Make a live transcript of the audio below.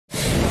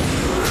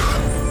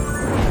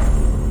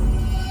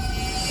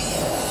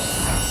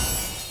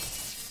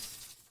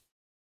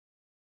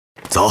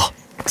走，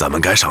咱们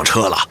该上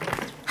车了。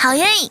好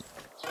耶！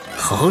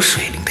好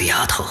水灵的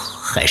丫头，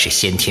还是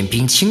先天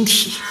冰清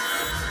体，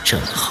正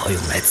好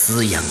用来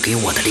滋养给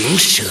我的灵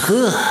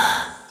蛇。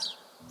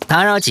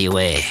打扰几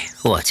位，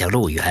我叫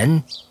陆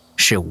源，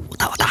是武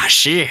道大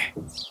师。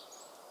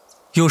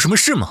有什么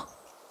事吗？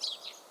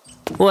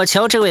我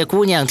瞧这位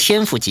姑娘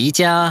天赋极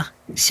佳，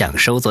想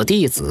收做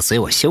弟子随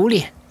我修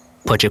炼，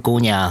不知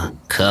姑娘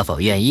可否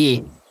愿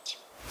意？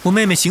我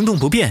妹妹行动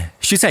不便，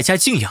需在家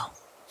静养，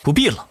不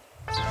必了。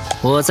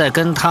我在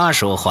跟她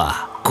说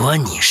话，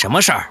关你什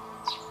么事儿？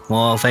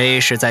莫非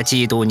是在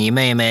嫉妒你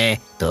妹妹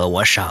得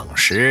我赏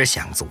识，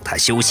想阻她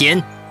修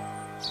仙？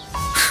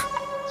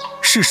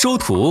是收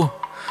徒，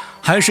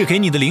还是给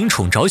你的灵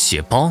宠找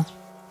血包？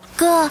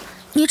哥，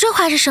你这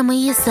话是什么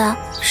意思？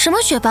什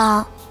么血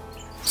包？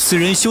此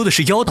人修的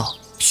是妖道，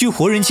需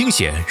活人精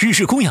血，日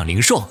日供养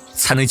灵兽，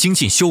才能精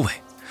进修为。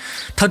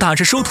他打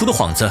着收徒的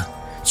幌子，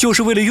就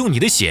是为了用你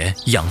的血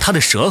养他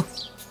的蛇。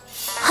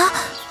啊，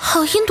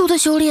好阴毒的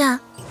修炼！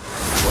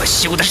我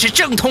修的是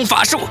正统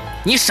法术，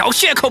你少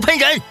血口喷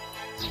人！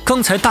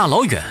刚才大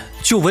老远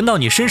就闻到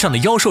你身上的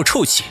妖兽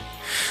臭气，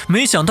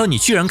没想到你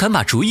居然敢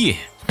把主意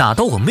打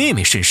到我妹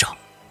妹身上，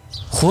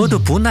活得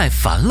不耐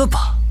烦了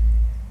吧？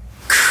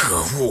可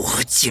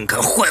恶，竟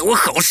敢坏我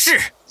好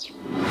事！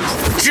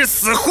不知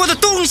死活的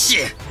东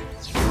西！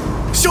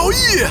小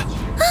易，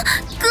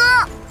哥，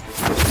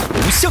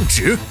不像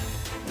旨。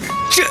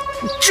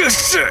这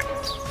是……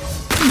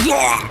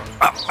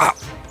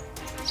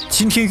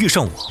今天遇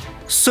上我，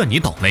算你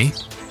倒霉。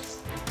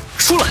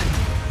出来！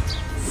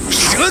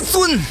蛇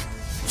尊，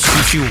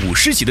区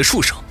50级的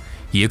畜生，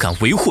也敢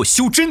为祸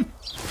修真？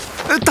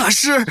大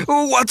师，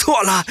我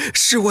错了，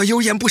是我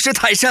有眼不识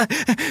泰山，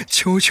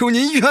求求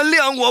您原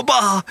谅我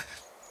吧。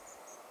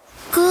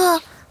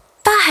哥，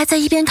爸还在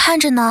一边看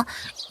着呢，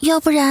要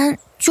不然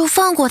就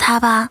放过他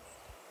吧。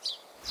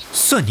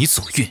算你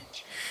走运，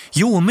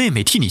有我妹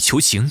妹替你求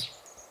情，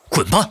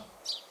滚吧！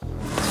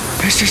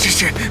是，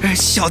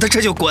小的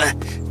这就滚。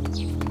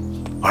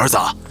儿子，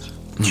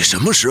你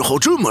什么时候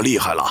这么厉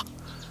害了？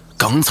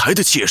刚才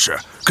的气势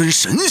跟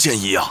神仙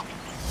一样。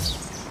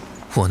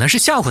我那是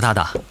吓唬他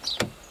的。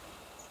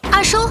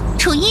二叔，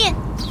楚毅，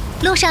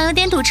路上有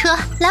点堵车，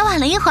来晚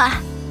了一会儿。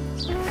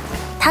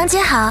堂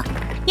姐好。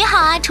你好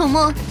啊，楚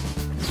木。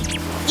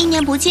1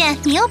年不见，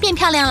你又变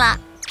漂亮了。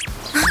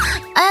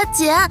哎，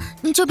姐，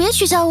你就别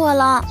取笑我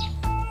了。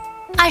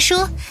二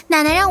叔，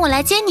奶奶让我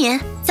来接您，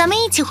咱们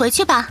一起回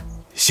去吧。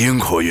辛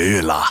苦云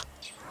云了。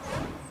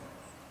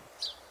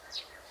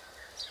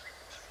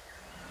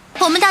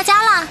我们到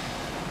家了。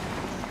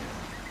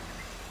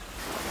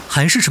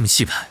还是这么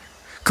气派，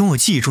跟我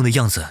记忆中的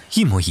样子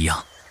一模一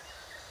样。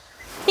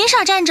别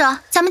少站着，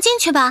咱们进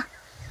去吧。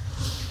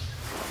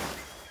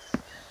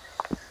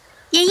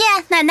爷爷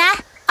奶奶，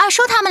二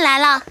叔他们来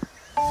了。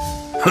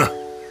哼，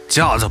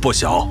架子不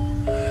小，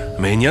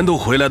每年都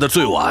回来的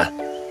最晚，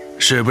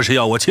是不是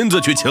要我亲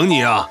自去请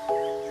你啊？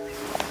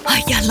哎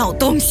呀，老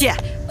东西，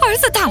儿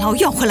子大老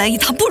远回来一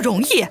趟不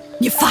容易，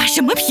你发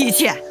什么脾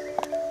气？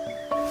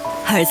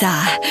儿子，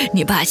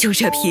你爸就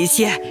这脾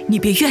气，你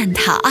别怨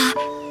他啊。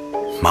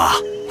妈，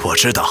我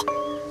知道。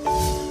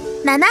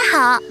奶奶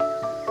好。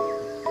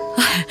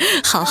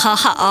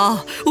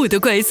好，我的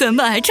乖孙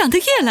们长得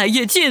越来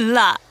越俊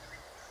了。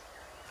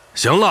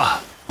行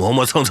了，磨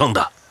磨蹭蹭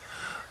的，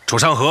楚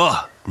山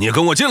河，你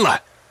跟我进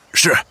来。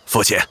是，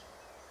父亲。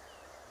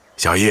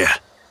小易，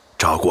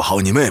照顾好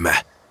你妹妹，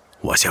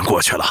我先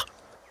过去了。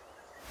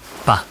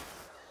爸，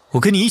我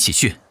跟你一起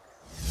去。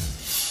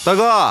大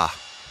哥，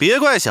别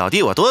怪小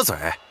弟我多嘴，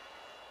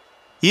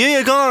爷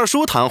爷跟二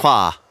叔谈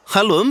话，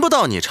还轮不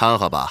到你掺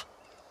和吧？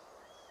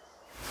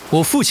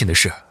我父亲的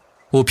事，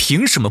我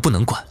凭什么不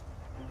能管？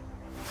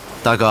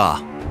大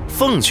哥，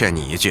奉劝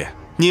你一句，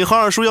你和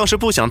二叔要是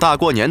不想大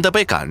过年的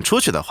被赶出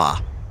去的话，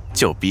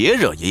就别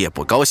惹爷爷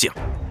不高兴。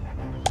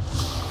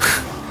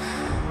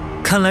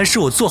看来是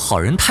我做好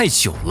人太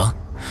久了，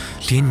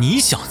连你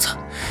小子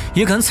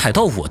也敢踩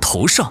到我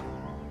头上。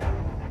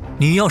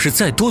你要是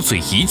再多嘴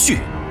一句，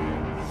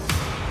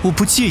我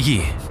不介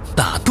意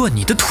打断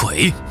你的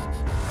腿。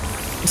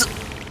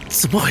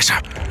怎么回事？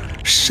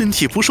身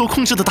体不受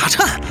控制的打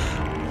颤。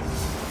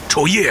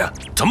楚毅，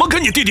怎么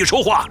跟你弟弟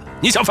说话？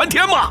你想翻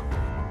天吗？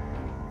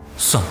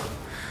算了，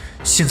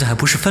现在还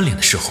不是翻脸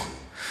的时候，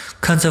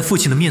看在父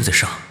亲的面子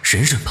上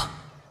忍忍吧。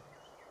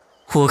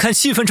我看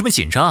气氛这么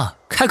紧张，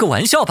开个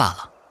玩笑罢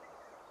了。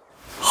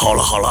好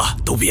了，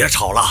都别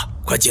吵了，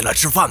快进来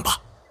吃饭吧。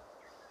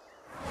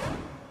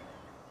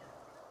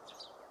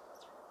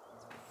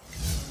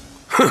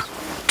哼，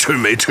吃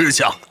没吃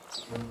相，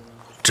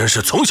真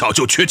是从小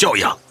就缺教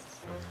养。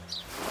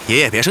爷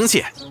爷别生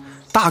气，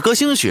大哥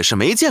兴许是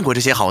没见过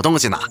这些好东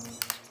西呢。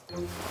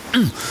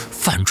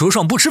饭桌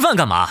上不吃饭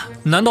干嘛？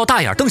难道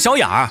大眼瞪小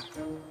眼儿？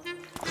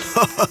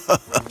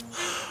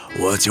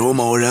我九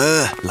某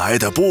人来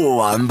得不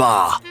晚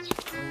吧？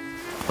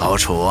老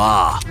楚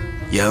啊，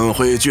宴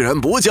会居然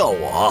不叫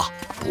我，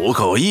不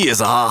够意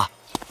思啊！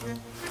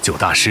九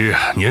大师，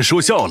您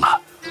说笑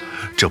了，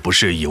这不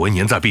是以为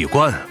您在闭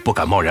关，不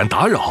敢贸然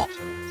打扰。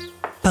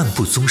半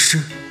步宗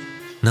师，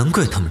难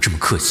怪他们这么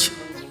客气。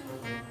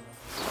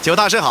九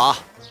大师好，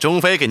中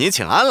妃给您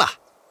请安了。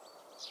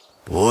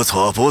不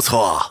错不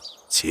错，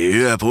几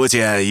月不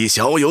见，已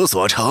小有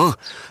所成，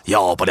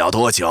要不了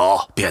多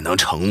久便能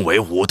成为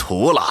武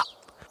徒了。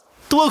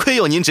多亏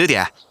有您指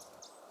点。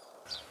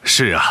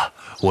是啊，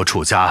我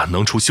楚家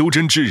能出修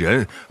真之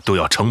人，都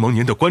要承蒙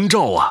您的关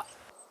照啊。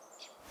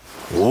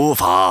无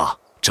妨，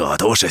这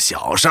都是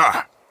小事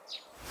儿。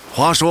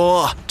话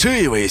说，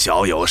这位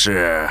小友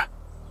是？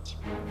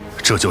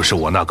这就是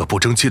我那个不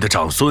争气的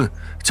长孙，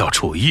叫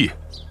楚毅。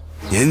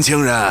年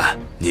轻人，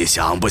你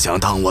想不想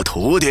当我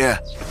徒弟？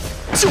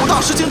九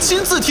大师竟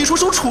亲自提出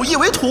收楚毅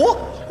为徒，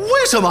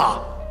为什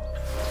么？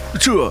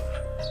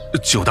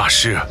九大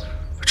师，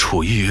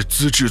楚毅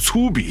资质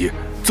粗鄙，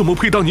怎么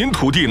配当您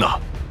徒弟呢？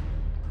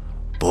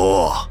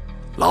不，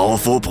老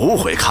夫不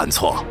会看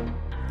错，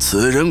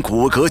此人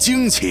骨骼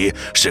惊奇，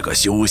是个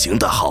修行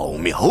的好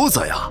苗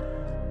子呀。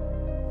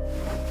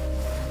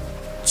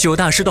九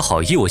大师的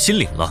好意我心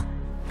领了，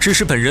只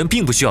是本人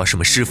并不需要什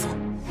么师傅。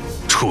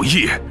楚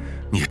毅，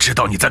你知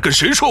道你在跟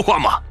谁说话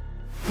吗？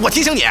我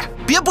提醒你，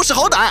别不识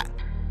好歹。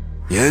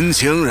年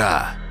轻人，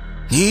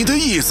你的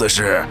意思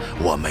是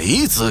我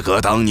没资格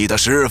当你的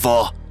师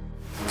傅？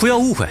不要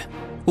误会，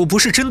我不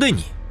是针对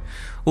你，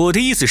我的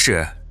意思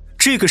是，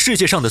这个世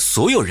界上的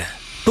所有人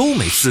都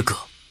没资格。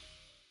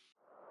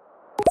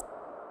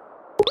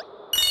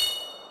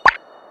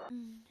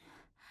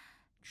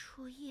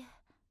楚毅，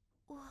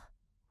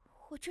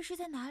我这是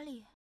在哪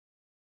里？